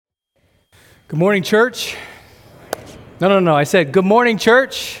Good morning, church. No. I said, good morning,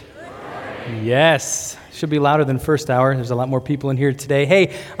 church. Good morning. Yes. Should be louder than first hour. There's a lot more people in here today.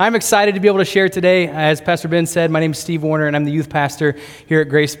 Hey, I'm excited to be able to share today. As Pastor Ben said, my name is Steve Warner, and I'm the youth pastor here at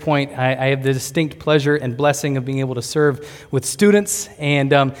Grace Point. I have the distinct pleasure and blessing of being able to serve with students.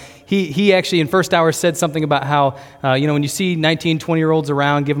 And he actually in first hour said something about how, when you see 19, 20-year-olds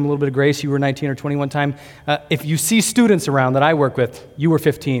around, give them a little bit of grace. You were 19 or 20 one time. If you see students around that I work with, you were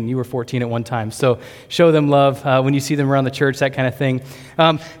 15, you were 14 at one time. So show them love when you see them around the church, that kind of thing.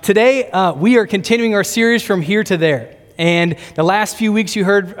 Today, we are continuing our series from here to there. And the last few weeks you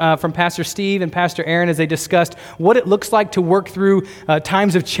heard from Pastor Steve and Pastor Aaron as they discussed what it looks like to work through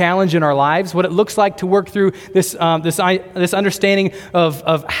times of challenge in our lives, what it looks like to work through this understanding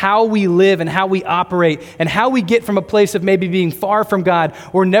of how we live and how we operate and how we get from a place of maybe being far from God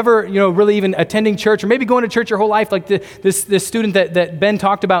or never, really even attending church or maybe going to church your whole life like this student that Ben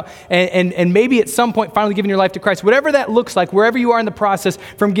talked about and maybe at some point finally giving your life to Christ. Whatever that looks like, wherever you are in the process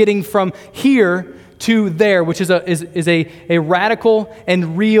from getting from here to there, which is a radical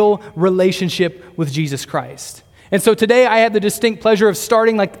and real relationship with Jesus Christ. And so today I have the distinct pleasure of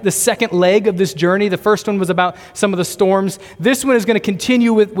starting like the second leg of this journey. The first one was about some of the storms. This one is going to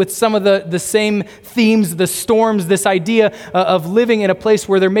continue with some of the same themes, the storms, this idea of living in a place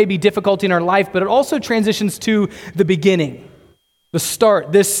where there may be difficulty in our life, but it also transitions to the beginning. The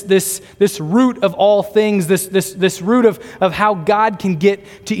start, this root of all things, this root of how God can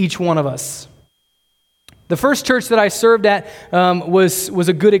get to each one of us. The first church that I served at was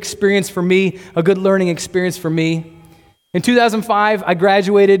a good experience for me, a good learning experience for me. In 2005, I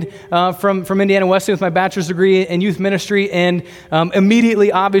graduated from Indiana Wesleyan with my bachelor's degree in youth ministry, and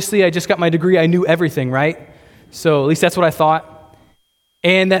immediately, obviously, I just got my degree. I knew everything, right? So at least that's what I thought.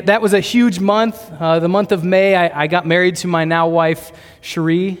 And that was a huge month. The month of May, I got married to my now wife,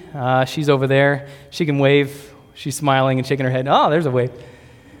 Cherie. She's over there. She can wave. She's smiling and shaking her head. Oh, there's a wave.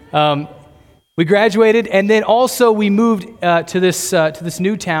 We graduated, and then also we moved to this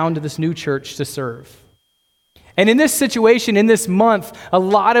new town, to this new church to serve. And in this situation, in this month, a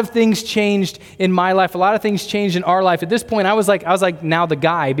lot of things changed in my life. A lot of things changed in our life. At this point, I was like now the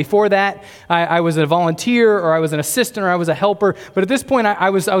guy. Before that, I was a volunteer, or I was an assistant, or I was a helper. But at this point, I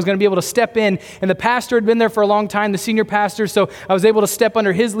was going to be able to step in. And the pastor had been there for a long time, the senior pastor. So I was able to step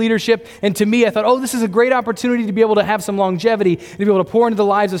under his leadership. And to me, I thought, this is a great opportunity to be able to have some longevity, to be able to pour into the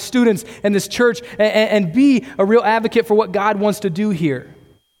lives of students and this church, and be a real advocate for what God wants to do here.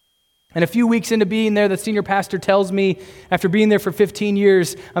 And a few weeks into being there, the senior pastor tells me, after being there for 15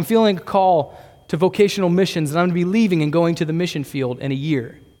 years, I'm feeling a call to vocational missions, and I'm going to be leaving and going to the mission field in a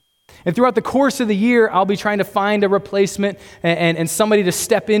year. And throughout the course of the year, I'll be trying to find a replacement and somebody to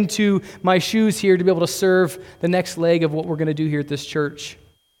step into my shoes here to be able to serve the next leg of what we're going to do here at this church.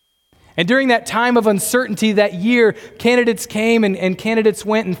 And during that time of uncertainty that year, candidates came and candidates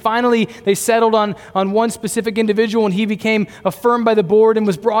went, and finally they settled on one specific individual, and he became affirmed by the board and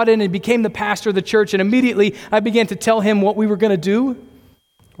was brought in and became the pastor of the church. And immediately I began to tell him what we were going to do,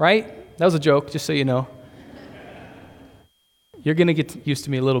 right? That was a joke, just so you know. You're going to get used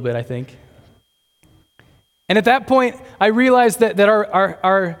to me a little bit, I think. And at that point, I realized that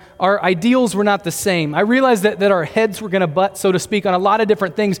our ideals were not the same. I realized that our heads were going to butt, so to speak, on a lot of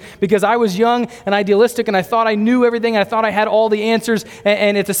different things because I was young and idealistic and I thought I knew everything and I thought I had all the answers.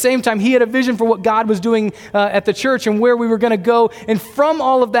 And at the same time, he had a vision for what God was doing at the church and where we were going to go. And from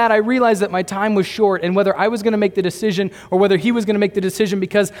all of that, I realized that my time was short, and whether I was going to make the decision or whether he was going to make the decision,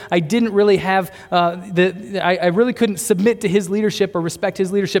 because I didn't really have I really couldn't submit to his leadership or respect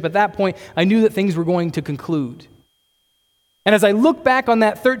his leadership at that point, I knew that things were going to conclude. And as I look back on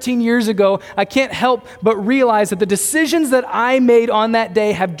that 13 years ago, I can't help but realize that the decisions that I made on that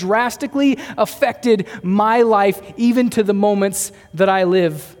day have drastically affected my life, even to the moments that I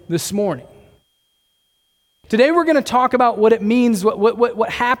live this morning. Today we're going to talk about what it means,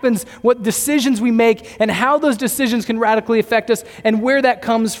 what happens, what decisions we make, and how those decisions can radically affect us, and where that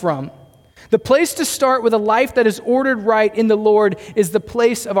comes from. The place to start with a life that is ordered right in the Lord is the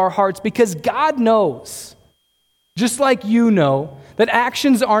place of our hearts, because God knows, just like you know, that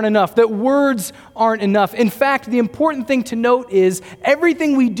actions aren't enough, that words aren't enough. In fact, the important thing to note is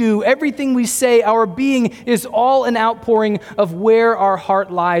everything we do, everything we say, our being is all an outpouring of where our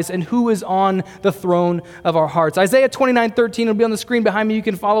heart lies and who is on the throne of our hearts. Isaiah 29:13 will be on the screen behind me. You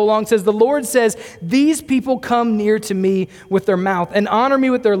can follow along. It says, "The Lord says, these people come near to me with their mouth and honor me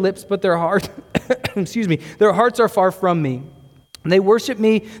with their lips, but their heart, their hearts are far from me. And they worship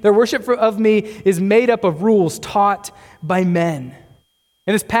me. Their worship of me is made up of rules taught by men."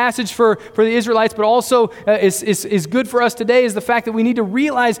 And this passage for the Israelites, but also is good for us today, is the fact that we need to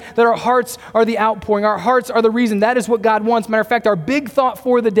realize that our hearts are the outpouring. Our hearts are the reason. That is what God wants. Matter of fact, our big thought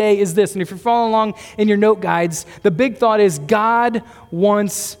for the day is this. And if you're following along in your note guides, the big thought is God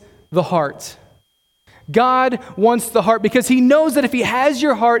wants the heart. God wants the heart because he knows that if he has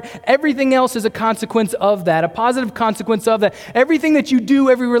your heart, everything else is a consequence of that, a positive consequence of that. Everything that you do,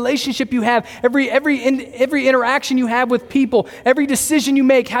 every relationship you have, every interaction you have with people, every decision you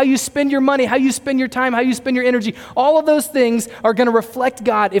make, how you spend your money, how you spend your time, how you spend your energy, all of those things are going to reflect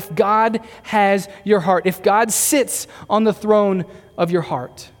God if God has your heart, if God sits on the throne of your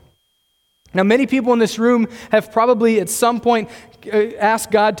heart. Now, many people in this room have probably at some point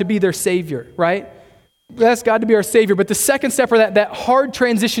asked God to be their Savior, right? Ask God to be our Savior. But the second step, or that hard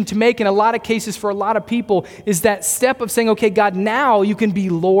transition to make in a lot of cases for a lot of people, is that step of saying, okay, God, now you can be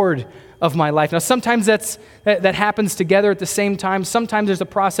Lord of my life. Now, sometimes that happens together at the same time. Sometimes there's a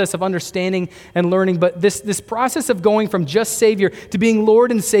process of understanding and learning. But this process of going from just Savior to being Lord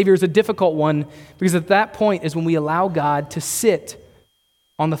and Savior is a difficult one, because at that point is when we allow God to sit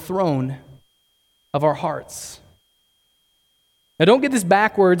on the throne of our hearts. Now, don't get this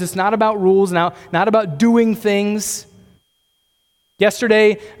backwards. It's not about rules, not about doing things.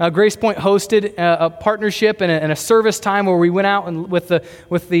 Yesterday, Grace Point hosted a partnership and a service time where we went out and with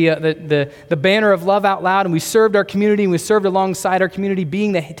the banner of Love Out Loud, and we served our community, and we served alongside our community,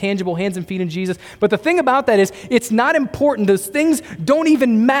 being the tangible hands and feet of Jesus. But the thing about that is, it's not important. Those things don't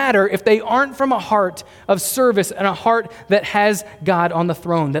even matter if they aren't from a heart of service and a heart that has God on the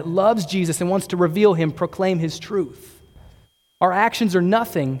throne, that loves Jesus and wants to reveal him, proclaim his truth. Our actions are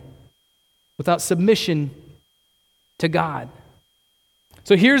nothing without submission to God.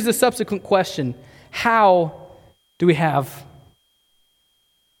 So here's the subsequent question. How do we have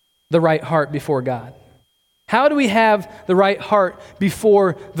the right heart before God? How do we have the right heart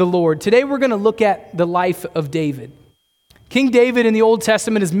before the Lord? Today we're going to look at the life of David. King David in the Old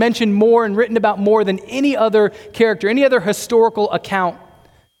Testament is mentioned more and written about more than any other character, any other historical account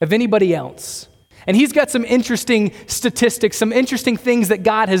of anybody else. And he's got some interesting statistics, some interesting things that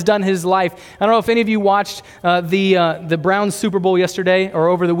God has done in his life. I don't know if any of you watched the Browns Super Bowl yesterday or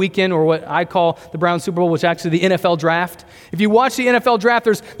over the weekend, or what I call the Browns Super Bowl, which is actually the NFL draft. If you watch the NFL draft,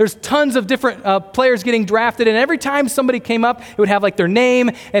 there's tons of different players getting drafted, and every time somebody came up, it would have like their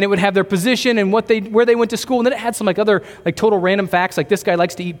name, and it would have their position and where they went to school, and then it had some other total random facts, like this guy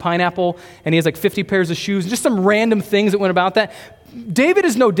likes to eat pineapple, and he has 50 pairs of shoes, and just some random things that went about that. David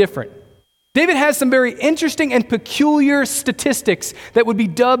is no different. David has some very interesting and peculiar statistics that would be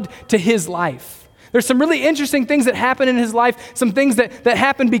dubbed to his life. There's some really interesting things that happen in his life, some things that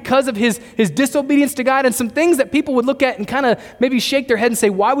happen because of his disobedience to God, and some things that people would look at and kind of maybe shake their head and say,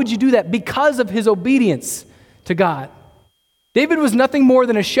 why would you do that? Because of his obedience to God. David was nothing more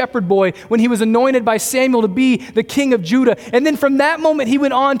than a shepherd boy when he was anointed by Samuel to be the king of Judah. And then from that moment, he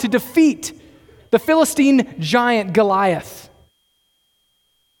went on to defeat the Philistine giant Goliath.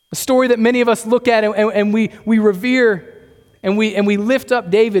 A story that many of us look at and we revere and we lift up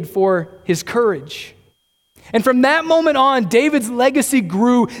David for his courage. And from that moment on, David's legacy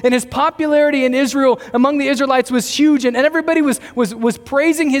grew, and his popularity in Israel among the Israelites was huge, and everybody was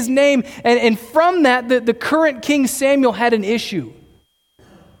praising his name. And from that, the current king Samuel had an issue.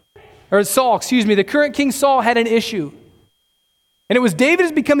 Or Saul, the current king Saul had an issue. And it was, David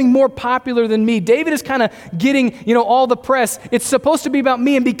is becoming more popular than me. David is kind of getting, all the press. It's supposed to be about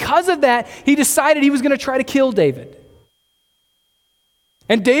me. And because of that, he decided he was going to try to kill David.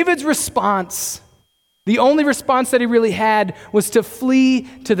 And David's response, the only response that he really had, was to flee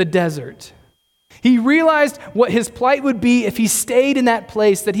to the desert. He realized what his plight would be if he stayed in that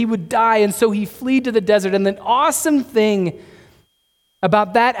place, that he would die. And so he fled to the desert. And the awesome thing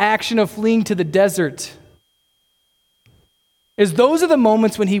about that action of fleeing to the desert is those are the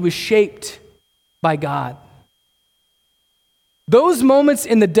moments when he was shaped by God. Those moments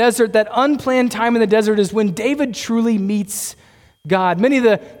in the desert, that unplanned time in the desert, is when David truly meets God. Many of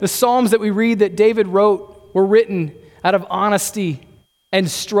the Psalms that we read that David wrote were written out of honesty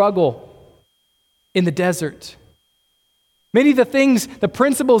and struggle in the desert. Many of the things, the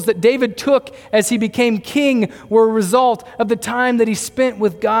principles that David took as he became king were a result of the time that he spent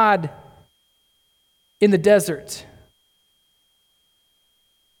with God in the desert.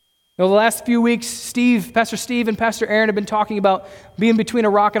 The last few weeks, Pastor Steve and Pastor Aaron have been talking about being between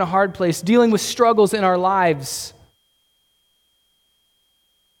a rock and a hard place, dealing with struggles in our lives.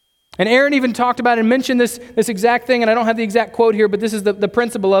 And Aaron even talked about and mentioned this exact thing, and I don't have the exact quote here, but this is the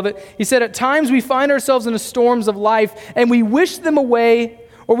principle of it. He said, at times we find ourselves in the storms of life, and we wish them away,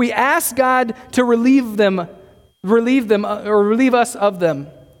 or we ask God to relieve them relieve them or relieve us of them.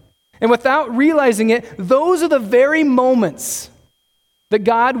 And without realizing it, those are the very moments that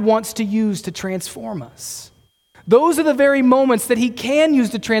God wants to use to transform us. Those are the very moments that he can use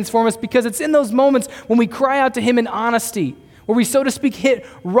to transform us, because it's in those moments when we cry out to him in honesty, where we, so to speak, hit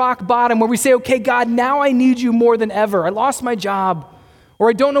rock bottom, where we say, okay, God, now I need you more than ever. I lost my job, or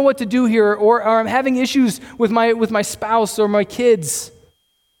I don't know what to do here, or I'm having issues with my spouse or my kids,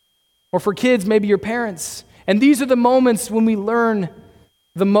 or for kids, maybe your parents. And these are the moments when we learn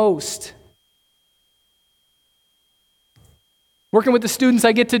the most. Working with the students,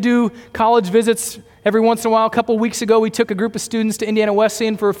 I get to do college visits every once in a while. A couple weeks ago, we took a group of students to Indiana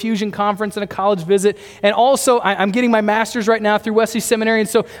Wesleyan for a fusion conference and a college visit. And also, I'm getting my master's right now through Wesley Seminary, and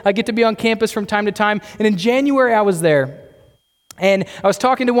so I get to be on campus from time to time. And in January, I was there. And I was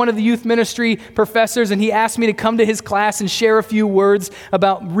talking to one of the youth ministry professors, and he asked me to come to his class and share a few words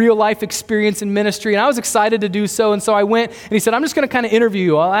about real life experience in ministry. And I was excited to do so. And so I went, and he said, I'm just going to kind of interview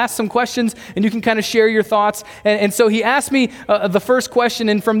you. I'll ask some questions, and you can kind of share your thoughts. And so he asked me the first question,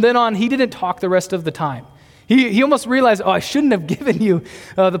 and from then on, he didn't talk the rest of the time. He almost realized, I shouldn't have given you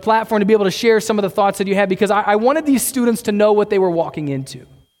the platform to be able to share some of the thoughts that you had, because I wanted these students to know what they were walking into.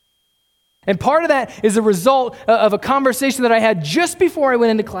 And part of that is a result of a conversation that I had just before I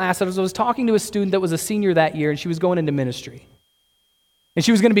went into class. I was talking to a student that was a senior that year, and she was going into ministry. And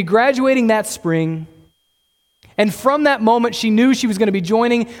she was going to be graduating that spring. And from that moment, she knew she was going to be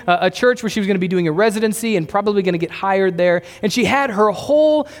joining a church where she was going to be doing a residency and probably going to get hired there. And she had her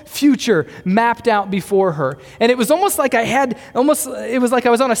whole future mapped out before her. And it was almost like it was like I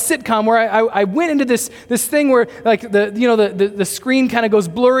was on a sitcom where I went into this thing where like the screen kind of goes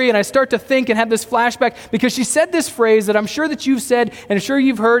blurry, and I start to think and have this flashback, because she said this phrase that I'm sure that you've said and I'm sure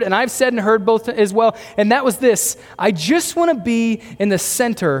you've heard, and I've said and heard both as well. And that was this: I just want to be in the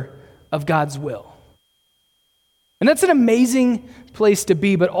center of God's will. And that's an amazing place to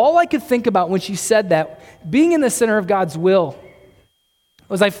be. But all I could think about when she said that, being in the center of God's will,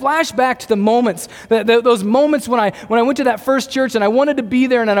 was I flashed back to the moments, those moments when I went to that first church and I wanted to be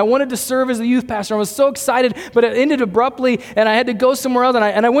there and I wanted to serve as a youth pastor. I was so excited, but it ended abruptly and I had to go somewhere else.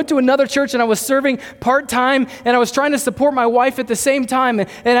 And I went to another church and I was serving part-time, and I was trying to support my wife at the same time.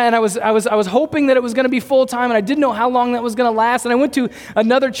 And I was hoping that it was going to be full-time, and I didn't know how long that was going to last. And I went to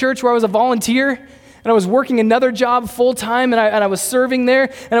another church where I was a volunteer, and I was working another job full-time, and I was serving there,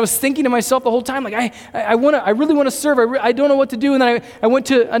 and I was thinking to myself the whole time, like, I really want to serve. I don't know what to do. And then I went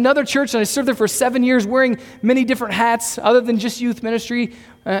to another church, and I served there for 7 years, wearing many different hats other than just youth ministry.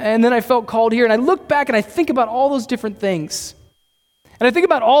 And then I felt called here, and I look back, and I think about all those different things. And I think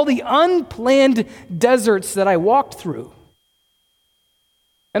about all the unplanned deserts that I walked through.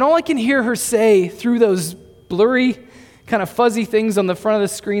 And all I can hear her say through those blurry, kind of fuzzy things on the front of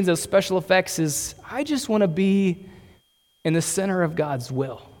the screens, those special effects, is, I just want to be in the center of God's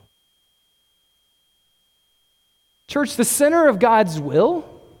will. Church, the center of God's will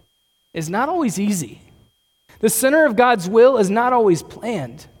is not always easy. The center of God's will is not always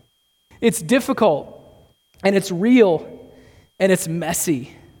planned. It's difficult, and it's real, and it's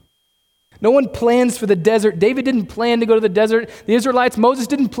messy. No one plans for the desert. David didn't plan to go to the desert. The Israelites, Moses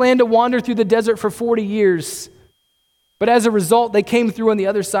didn't plan to wander through the desert for 40 years. But as a result, they came through on the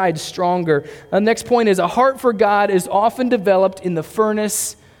other side stronger. The next point is, a heart for God is often developed in the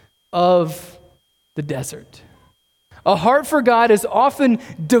furnace of the desert. A heart for God is often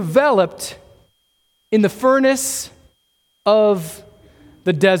developed in the furnace of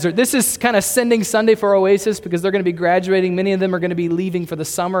the desert. This is kind of sending Sunday for Oasis, because they're going to be graduating. Many of them are going to be leaving for the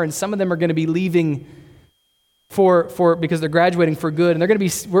summer, and some of them are going to be leaving because they're graduating for good. And they're going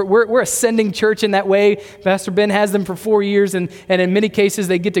to be, we're a sending church in that way. Pastor Ben has them for 4 years, and in many cases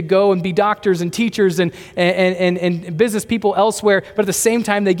they get to go and be doctors and teachers and business people elsewhere, but at the same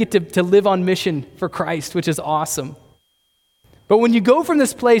time they get to live on mission for Christ, which is awesome. But when you go from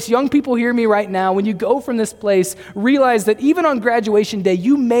this place, young people, hear me right now, when you go from this place, realize that even on graduation day,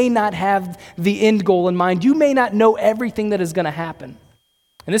 you may not have the end goal in mind. You may not know everything that is going to happen.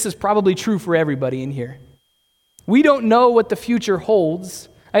 And this is probably true for everybody in here. We don't know what the future holds.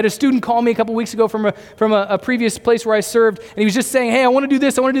 I had a student call me a couple weeks ago from a previous place where I served, and he was just saying, hey, I want to do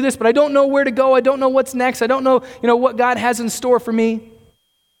this, but I don't know where to go. I don't know what's next. I don't know, what God has in store for me.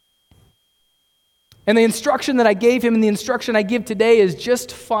 And the instruction that I gave him and the instruction I give today is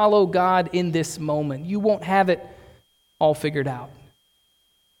just follow God in this moment. You won't have it all figured out.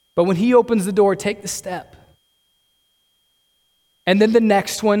 But when he opens the door, take the step. And then the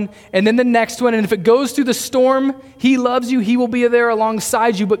next one, and then the next one. And if it goes through the storm, he loves you. He will be there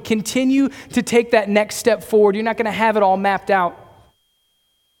alongside you. But continue to take that next step forward. You're not going to have it all mapped out.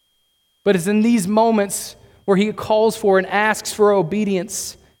 But it's in these moments where he calls for and asks for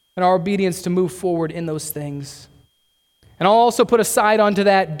obedience and our obedience to move forward in those things. And I'll also put a side onto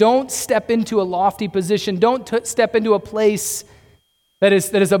that. Don't step into a lofty position. Don't step into a place that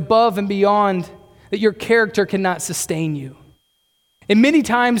is above and beyond, that your character cannot sustain you. And many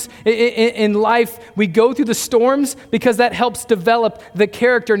times in life, we go through the storms because that helps develop the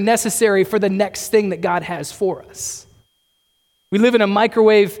character necessary for the next thing that God has for us. We live in a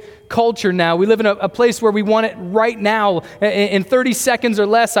microwave culture now. We live in a place where we want it right now. In 30 seconds or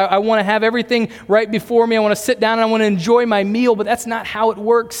less, I want to have everything right before me. I want to sit down and I want to enjoy my meal, but that's not how it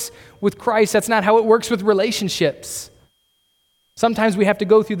works with Christ. That's not how it works with relationships. Sometimes we have to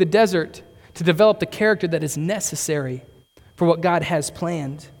go through the desert to develop the character that is necessary for what God has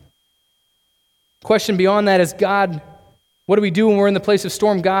planned. Question beyond that is, God, what do we do when we're in the place of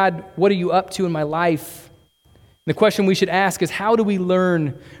storm? God, what are you up to in my life? And the question we should ask is, how do we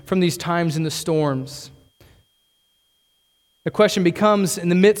learn from these times in the storms? The question becomes, in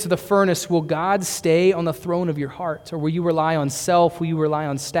the midst of the furnace, will God stay on the throne of your heart? Or will you rely on self? Will you rely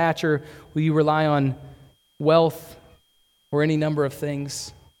on stature? Will you rely on wealth or any number of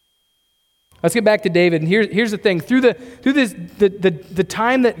things? Let's get back to David. And here's the thing. Through the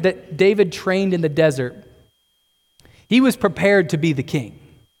time that David trained in the desert, he was prepared to be the king.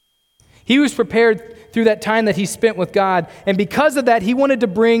 He was prepared through that time that he spent with God. And because of that, he wanted to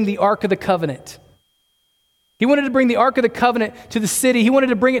bring the Ark of the Covenant. He wanted to bring the Ark of the Covenant to the city. He wanted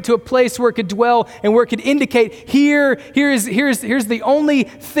to bring it to a place where it could dwell and where it could indicate, here's the only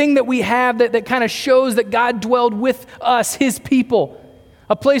thing that we have that kind of shows that God dwelled with us, his people.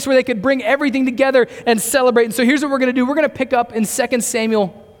 A place where they could bring everything together and celebrate. And so here's what we're going to do. We're going to pick up in 2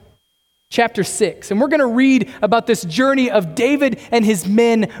 Samuel chapter 6. And we're going to read about this journey of David and his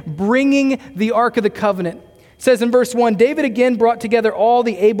men bringing the Ark of the Covenant. It says in verse 1, David again brought together all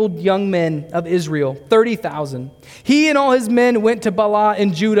the able young men of Israel, 30,000. He and all his men went to Baalah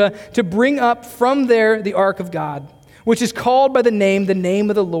in Judah to bring up from there the Ark of God, which is called by the name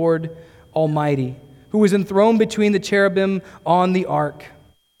of the Lord Almighty, who was enthroned between the cherubim on the ark.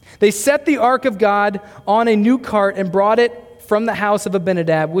 They set the ark of God on a new cart and brought it from the house of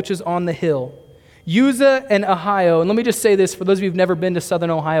Abinadab, which is on the hill. Uzzah and Ahio, and let me just say this, for those of you who've never been to Southern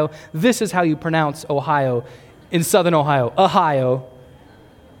Ohio, this is how you pronounce Ohio in Southern Ohio, Ahio.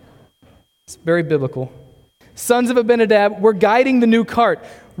 It's very biblical. Sons of Abinadab were guiding the new cart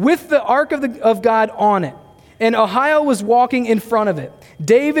with the ark of God on it, and Ahio was walking in front of it.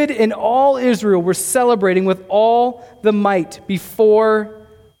 David and all Israel were celebrating with all the might before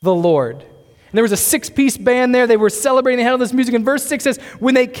the Lord. And there was a 6-piece band there. They were celebrating. They had all this music. And verse 6 says,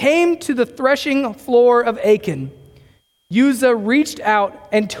 when they came to the threshing floor of Achan, Uzzah reached out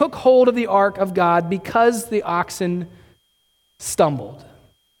and took hold of the ark of God because the oxen stumbled.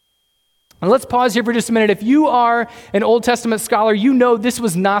 And let's pause here for just a minute. If you are an Old Testament scholar, you know this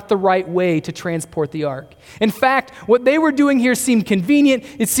was not the right way to transport the ark. In fact, what they were doing here seemed convenient.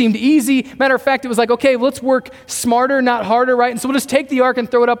 It seemed easy. Matter of fact, it was like, okay, let's work smarter, not harder, right? And so we'll just take the ark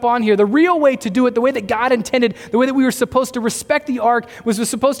and throw it up on here. The real way to do it, the way that God intended, the way that we were supposed to respect the ark was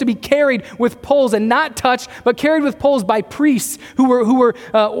supposed to be carried with poles and not touched, but carried with poles by priests who were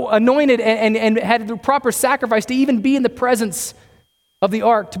anointed and had the proper sacrifice to even be in the presence of the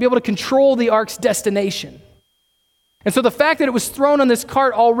ark, to be able to control the ark's destination. And so the fact that it was thrown on this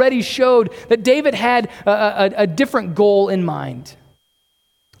cart already showed that David had a different goal in mind.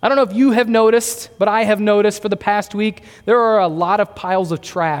 I don't know if you have noticed, but I have noticed for the past week, there are a lot of piles of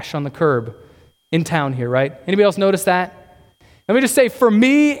trash on the curb in town here, right? Anybody else notice that? Let me just say, for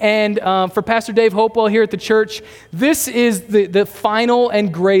me and for Pastor Dave Hopewell here at the church, this is the final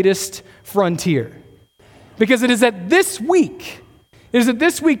and greatest frontier. Because it is at this week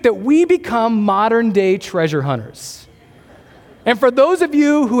that we become modern-day treasure hunters. And for those of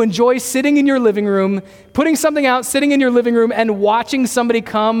you who enjoy sitting in your living room, putting something out, sitting in your living room, and watching somebody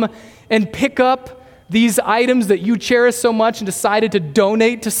come and pick up these items that you cherish so much and decided to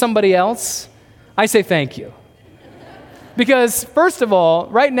donate to somebody else, I say thank you. Because, first of all,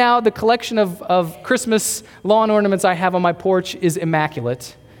 right now, the collection of Christmas lawn ornaments I have on my porch is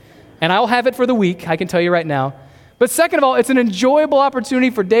immaculate. And I'll have it for the week, I can tell you right now. But second of all, it's an enjoyable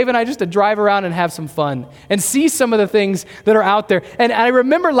opportunity for Dave and I just to drive around and have some fun and see some of the things that are out there. And I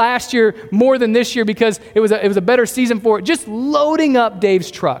remember last year more than this year because it was a better season for it, just loading up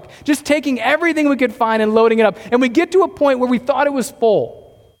Dave's truck, just taking everything we could find and loading it up. And we get to a point where we thought it was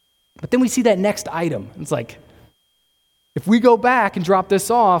full. But then we see that next item. It's like, if we go back and drop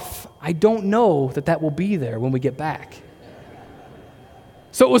this off, I don't know that will be there when we get back.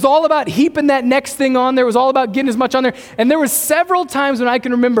 So it was all about heaping that next thing on there. It was all about getting as much on there. And there were several times when I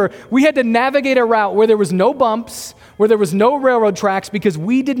can remember we had to navigate a route where there was no bumps, where there was no railroad tracks, because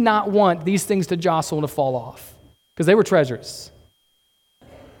we did not want these things to jostle and to fall off, because they were treasures.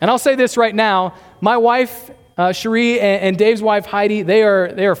 And I'll say this right now, my wife, Cherie, and Dave's wife, Heidi, they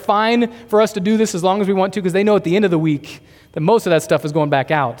are fine for us to do this as long as we want to, because they know at the end of the week that most of that stuff is going back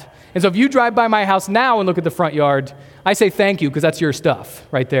out. And so if you drive by my house now and look at the front yard, I say thank you, because that's your stuff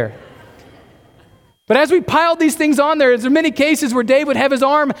right there. But as we piled these things on there's many cases where Dave would have his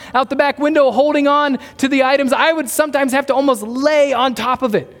arm out the back window holding on to the items. I would sometimes have to almost lay on top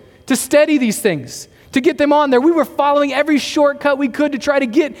of it to steady these things, to get them on there. We were following every shortcut we could to try to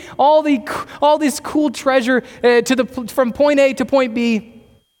get all this cool treasure from point A to point B.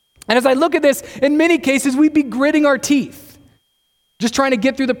 And as I look at this, in many cases, we'd be gritting our teeth, just trying to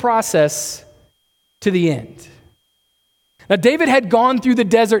get through the process to the end. Now, David had gone through the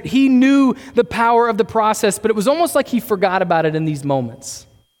desert. He knew the power of the process, but it was almost like he forgot about it in these moments.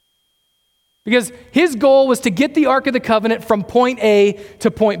 Because his goal was to get the Ark of the Covenant from point A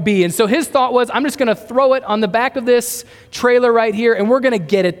to point B. And so his thought was, I'm just going to throw it on the back of this trailer right here, and we're going to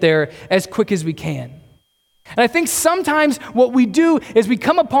get it there as quick as we can. And I think sometimes what we do is we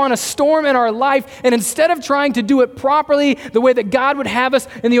come upon a storm in our life, and instead of trying to do it properly, the way that God would have us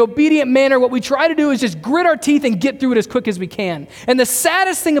in the obedient manner, what we try to do is just grit our teeth and get through it as quick as we can. And the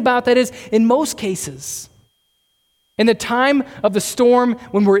saddest thing about that is, in most cases, in the time of the storm,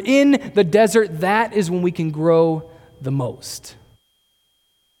 when we're in the desert, that is when we can grow the most.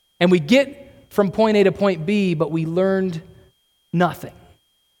 And we get from point A to point B, but we learned nothing.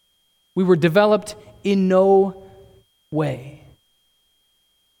 We were developed in no way.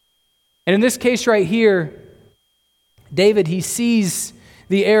 And in this case right here, David, he sees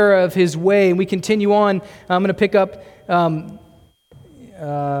the error of his way. And we continue on. I'm going to pick up,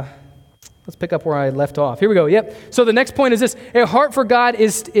 let's pick up where I left off. Here we go. Yep. So the next point is this: a heart for God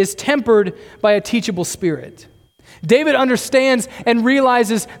is tempered by a teachable spirit. David understands and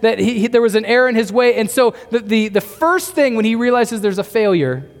realizes that there was an error in his way. And so the first thing when he realizes there's a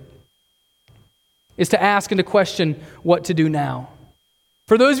failure is to ask and to question what to do now.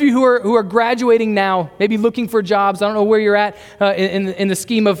 For those of you who are graduating now, maybe looking for jobs, I don't know where you're at in the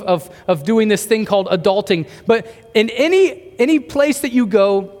scheme of doing this thing called adulting, but in any place that you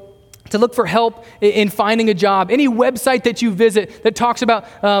go to look for help in finding a job, any website that you visit that talks about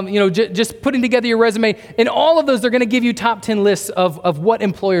just putting together your resume, in all of those, they're going to give you top 10 lists of what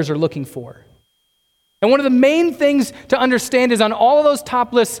employers are looking for. And one of the main things to understand is on all of those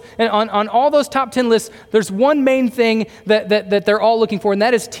top lists, and on all those top 10 lists, there's one main thing that they're all looking for, and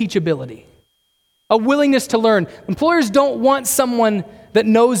that is teachability. A willingness to learn. Employers don't want someone that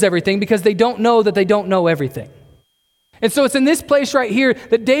knows everything, because they don't know that they don't know everything. And so it's in this place right here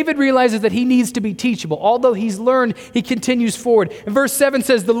that David realizes that he needs to be teachable. Although he's learned, he continues forward. And verse 7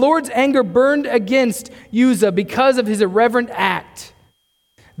 says, "The Lord's anger burned against Uzzah because of his irreverent act.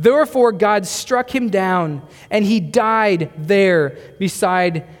 Therefore, God struck him down, and he died there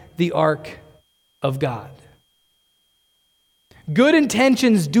beside the ark of God." Good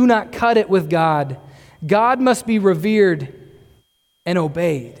intentions do not cut it with God. God must be revered and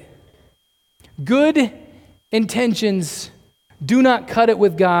obeyed. Good intentions do not cut it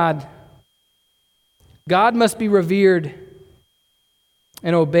with God. God must be revered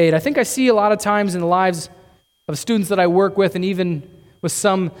and obeyed. I think I see a lot of times in the lives of students that I work with, and even with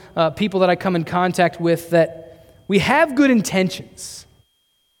some people that I come in contact with, that we have good intentions,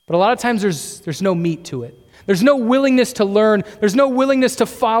 but a lot of times there's no meat to it. There's no willingness to learn. There's no willingness to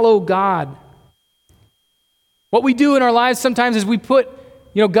follow God. What we do in our lives sometimes is we put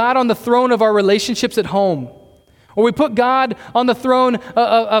God on the throne of our relationships at home, or we put God on the throne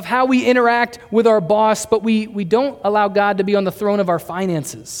of how we interact with our boss, but we don't allow God to be on the throne of our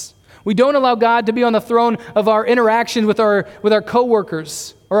finances. We don't allow God to be on the throne of our interaction with our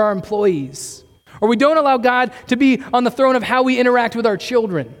coworkers or our employees. Or we don't allow God to be on the throne of how we interact with our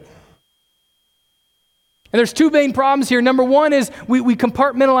children. And there's two main problems here. Number one is we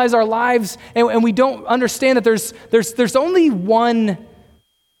compartmentalize our lives, and we don't understand that there's only one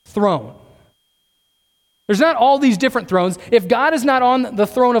throne. There's not all these different thrones. If God is not on the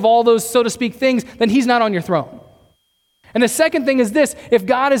throne of all those, so to speak, things, then he's not on your throne. And the second thing is this: if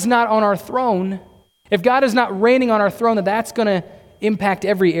God is not on our throne, if God is not reigning on our throne, then that's going to impact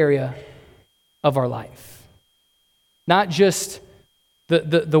every area of our life. Not just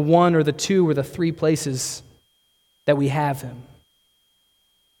the one or the two or the three places that we have him.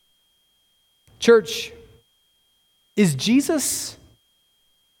 Church, is Jesus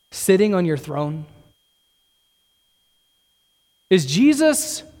sitting on your throne? Is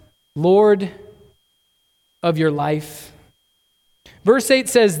Jesus Lord of your life? Verse 8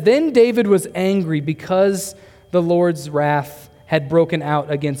 says, "Then David was angry because the Lord's wrath had broken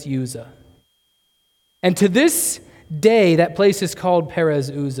out against Uzzah. And to this day, that place is called Perez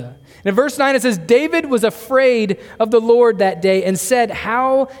Uzzah." And in verse 9 it says, "David was afraid of the Lord that day and said,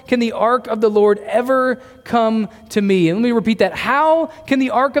 'How can the ark of the Lord ever come to me?'" And let me repeat that. How can the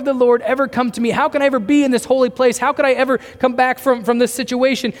ark of the Lord ever come to me? How can I ever be in this holy place? How could I ever come back from this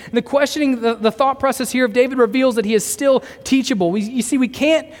situation? And the questioning, the thought process here of David reveals that he is still teachable. We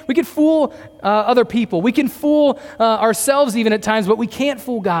can fool other people. We can fool ourselves even at times, but we can't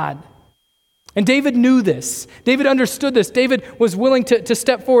fool God. And David knew this. David understood this. David was willing to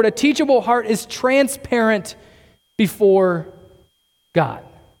step forward. A teachable heart is transparent before God.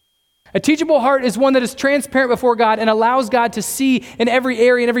 A teachable heart is one that is transparent before God and allows God to see in every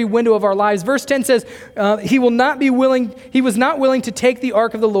area, in every window of our lives. Verse 10 says, he was not willing to take the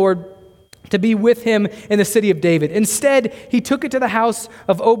ark of the Lord to be with him in the city of David. Instead, he took it to the house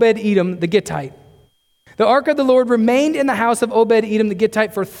of Obed-Edom the Gittite. The ark of the Lord remained in the house of Obed-Edom the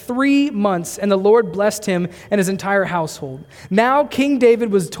Gittite for 3 months, and the Lord blessed him and his entire household. Now King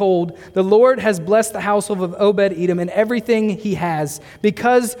David was told, "The Lord has blessed the household of Obed-Edom and everything he has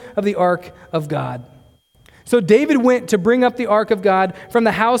because of the ark of God." So David went to bring up the ark of God from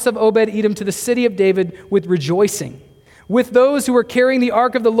the house of Obed-Edom to the city of David with rejoicing. With those who were carrying the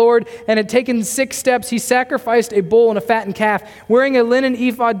ark of the Lord and had taken 6 steps, he sacrificed a bull and a fattened calf. Wearing a linen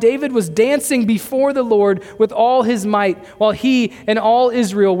ephod, David was dancing before the Lord with all his might, while he and all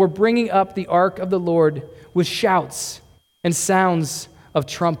Israel were bringing up the ark of the Lord with shouts and sounds of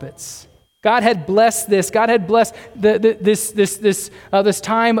trumpets. God had blessed this. God had blessed this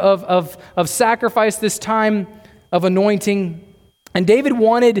time of sacrifice, this time of anointing. And David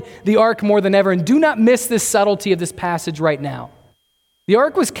wanted the ark more than ever. And do not miss this subtlety of this passage right now. The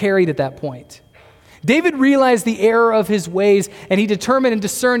ark was carried at that point. David realized the error of his ways, and he determined and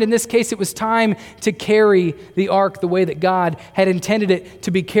discerned in this case it was time to carry the ark the way that God had intended it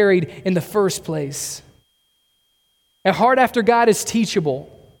to be carried in the first place. A heart after God is teachable,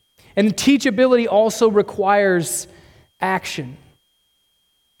 and teachability also requires action.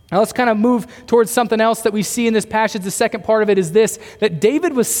 Now let's kind of move towards something else that we see in this passage. The second part of it is this, that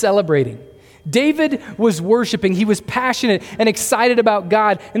David was celebrating. David was worshiping. He was passionate and excited about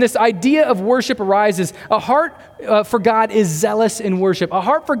God. And this idea of worship arises. A heart for God is zealous in worship. A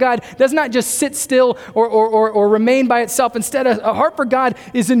heart for God does not just sit still or remain by itself. Instead, a heart for God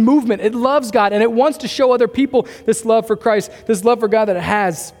is in movement. It loves God, and it wants to show other people this love for Christ, this love for God that it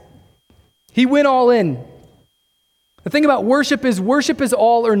has. He went all in. The thing about worship is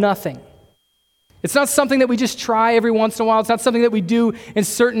all or nothing. It's not something that we just try every once in a while. It's not something that we do in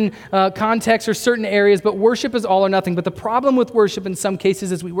certain contexts or certain areas, but worship is all or nothing. But the problem with worship in some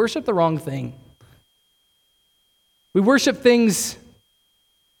cases is we worship the wrong thing. We worship things,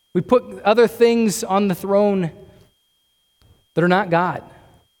 we put other things on the throne that are not God.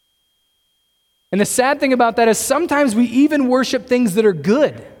 And the sad thing about that is sometimes we even worship things that are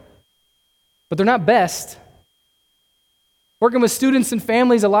good, but they're not best. Working with students and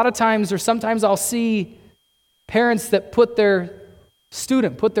families, a lot of times or sometimes I'll see parents that put their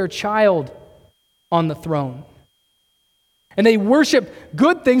child on the throne. And they worship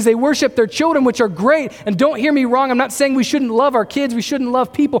good things. They worship their children, which are great. And don't hear me wrong. I'm not saying we shouldn't love our kids. We shouldn't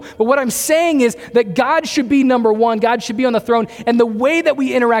love people. But what I'm saying is that God should be number one. God should be on the throne. And the way that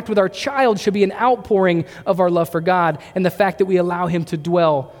we interact with our child should be an outpouring of our love for God and the fact that we allow him to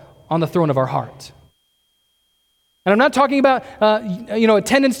dwell on the throne of our heart. And I'm not talking about,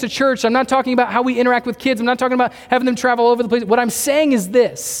 attendance to church. I'm not talking about how we interact with kids. I'm not talking about having them travel all over the place. What I'm saying is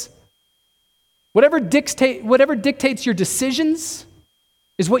this. Whatever dictates your decisions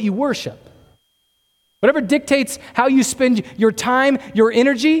is what you worship. Whatever dictates how you spend your time, your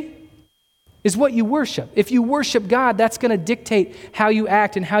energy, is what you worship. If you worship God, that's going to dictate how you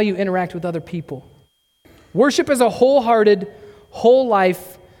act and how you interact with other people. Worship is a wholehearted, whole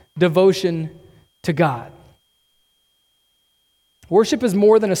life devotion to God. Worship is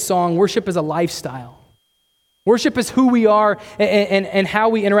more than a song. Worship is a lifestyle. Worship is who we are and how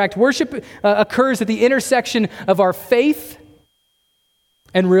we interact. Worship occurs at the intersection of our faith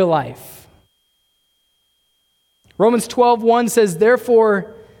and real life. Romans 12:1 says,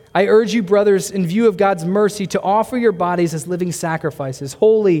 "Therefore, I urge you, brothers, in view of God's mercy, to offer your bodies as living sacrifices,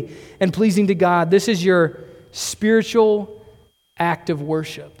 holy and pleasing to God. This is your spiritual act of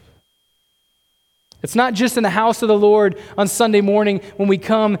worship." It's not just in the house of the Lord on Sunday morning when we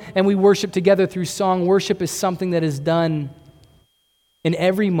come and we worship together through song. Worship is something that is done in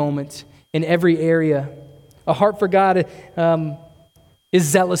every moment, in every area A heart for God is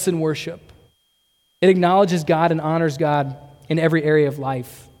zealous in worship. It acknowledges God and honors God in every area of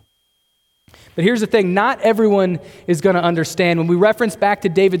life. But here's the thing, not everyone is going to understand. When we reference back to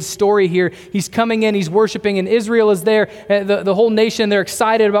David's story here, he's coming in, he's worshiping, and Israel is there, the whole nation, they're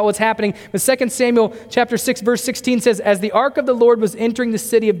excited about what's happening. But 2 Samuel chapter 6, verse 16 says, "As the ark of the Lord was entering the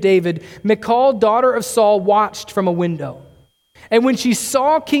city of David, Michal, daughter of Saul, watched from a window. And when she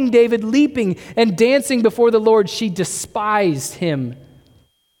saw King David leaping and dancing before the Lord, she despised him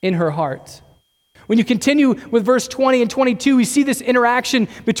in her heart." When you continue with verse 20 and 22, we see this interaction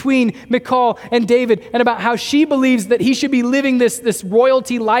between Michal and David and about how she believes that he should be living this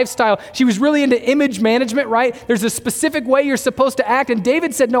royalty lifestyle. She was really into image management, right? There's a specific way you're supposed to act. And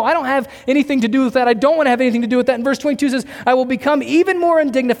David said, no, I don't have anything to do with that. I don't want to have anything to do with that. And verse 22 says, "I will become even more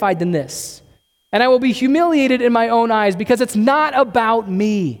undignified than this, and I will be humiliated in my own eyes because it's not about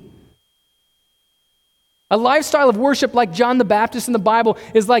me." A lifestyle of worship like John the Baptist in the Bible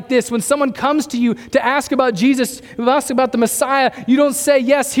is like this. When someone comes to you to ask about Jesus, to ask about the Messiah, you don't say,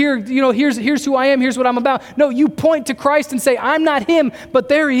 yes, here's who I am, here's what I'm about. No, you point to Christ and say, I'm not him, but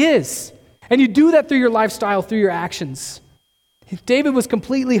there he is. And you do that through your lifestyle, through your actions. David was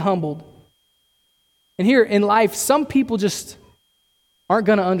completely humbled. And here in life, some people just aren't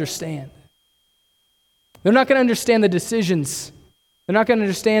going to understand. They're not going to understand the decisions. They're not going to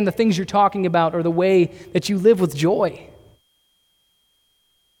understand the things you're talking about or the way that you live with joy.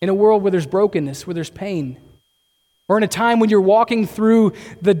 In a world where there's brokenness, where there's pain, or in a time when you're walking through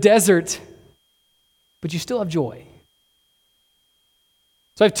the desert, but you still have joy.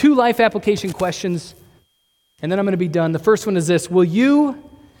 So I have 2 life application questions, and then I'm going to be done. The first one is this: will you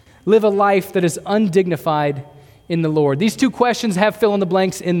live a life that is undignified in the Lord? These 2 questions have fill in the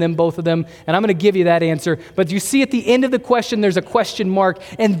blanks in them, both of them, and I'm going to give you that answer. But you see at the end of the question, there's a question mark,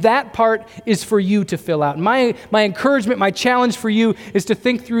 and that part is for you to fill out. My encouragement, my challenge for you is to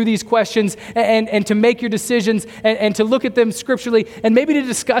think through these questions and to make your decisions and to look at them scripturally and maybe to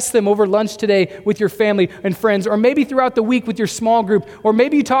discuss them over lunch today with your family and friends, or maybe throughout the week with your small group, or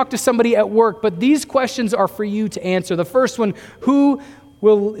maybe you talk to somebody at work. But these questions are for you to answer. The first one, who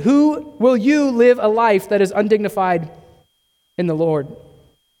will you live a life that is undignified in the Lord?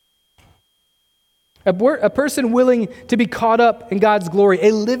 A person willing to be caught up in God's glory,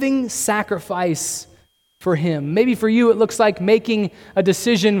 a living sacrifice for him. Maybe for you it looks like making a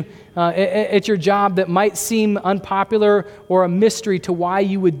decision at your job that might seem unpopular or a mystery to why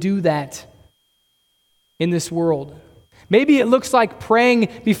you would do that in this world. Maybe it looks like praying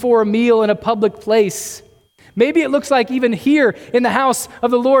before a meal in a public place. Maybe it looks like even here in the house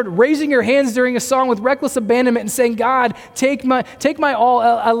of the Lord, raising your hands during a song with reckless abandonment and saying, God, take my all.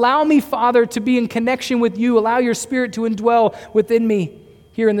 Allow me, Father, to be in connection with you. Allow your Spirit to indwell within me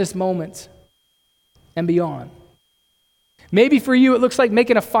here in this moment and beyond. Maybe for you, it looks like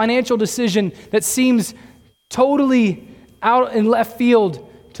making a financial decision that seems totally out in left field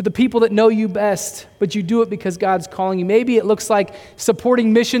to the people that know you best, but you do it because God's calling you. Maybe it looks like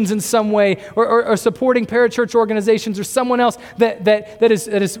supporting missions in some way, or supporting parachurch organizations, or someone else that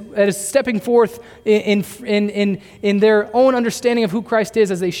is stepping forth in their own understanding of who Christ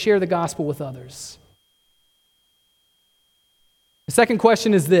is as they share the gospel with others. The second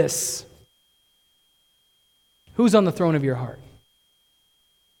question is this: who's on the throne of your heart?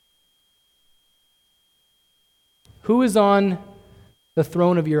 Who is on the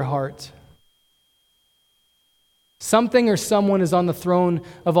throne of your heart? Something or someone is on the throne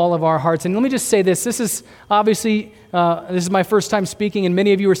of all of our hearts. And let me just say this. This is obviously, this is my first time speaking, and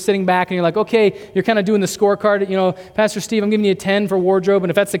many of you are sitting back and you're like, okay, you're kind of doing the scorecard. Pastor Steve, I'm giving you a 10 for wardrobe, and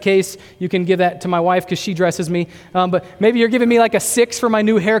if that's the case, you can give that to my wife because she dresses me. But maybe you're giving me like a 6 for my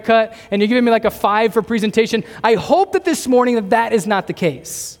new haircut, and you're giving me like a 5 for presentation. I hope that this morning that is not the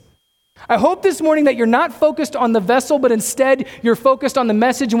case. I hope this morning that you're not focused on the vessel, but instead you're focused on the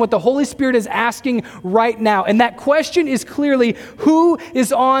message and what the Holy Spirit is asking right now. And that question is clearly, who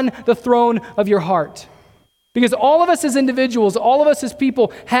is on the throne of your heart? Because all of us as individuals, all of us as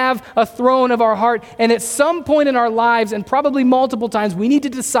people have a throne of our heart. And at some point in our lives, and probably multiple times, we need to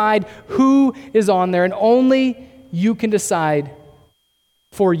decide who is on there. And only you can decide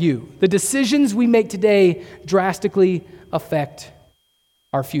for you. The decisions we make today drastically affect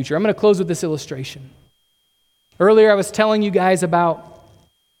our future. I'm going to close with this illustration. Earlier, I was telling you guys about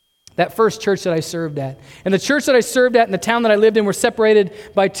that first church that I served at. And the church that I served at and the town that I lived in were separated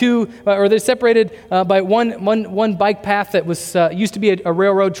by one bike path that was used to be a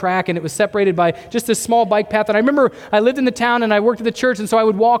railroad track, and it was separated by just this small bike path. And I remember I lived in the town and I worked at the church, and so I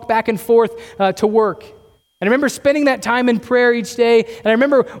would walk back and forth to work. And I remember spending that time in prayer each day. And I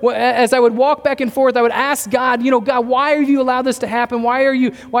remember as I would walk back and forth, I would ask God, God, why are you allowed this to happen? Why are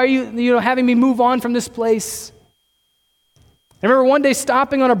you having me move on from this place? I remember one day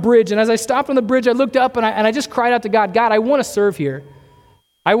stopping on a bridge. And as I stopped on the bridge, I looked up and I just cried out to God, God, I want to serve here.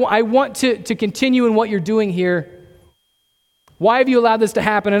 I want to continue in what you're doing here. Why have you allowed this to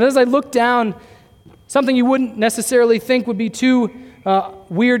happen? And as I looked down, something you wouldn't necessarily think would be too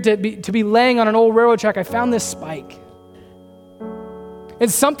weird to be laying on an old railroad track, I found this spike.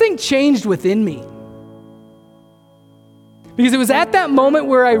 And something changed within me. Because it was at that moment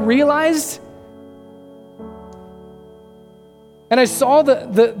where I realized and I saw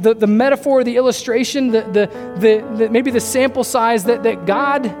the metaphor, the illustration, maybe the sample size that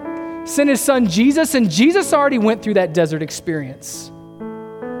God sent his son Jesus, and Jesus already went through that desert experience.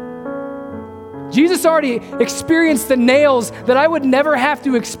 Jesus already experienced the nails that I would never have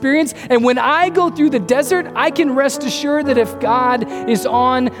to experience. And when I go through the desert, I can rest assured that if God is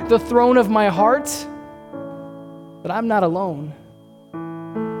on the throne of my heart, that I'm not alone.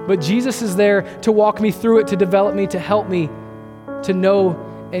 But Jesus is there to walk me through it, to develop me, to help me to know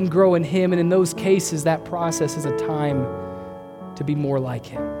and grow in him. And in those cases, that process is a time to be more like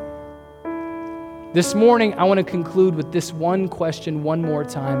him. This morning, I want to conclude with this one question one more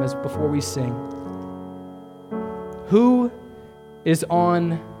time before we sing. Who is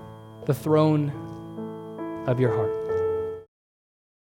on the throne of your heart?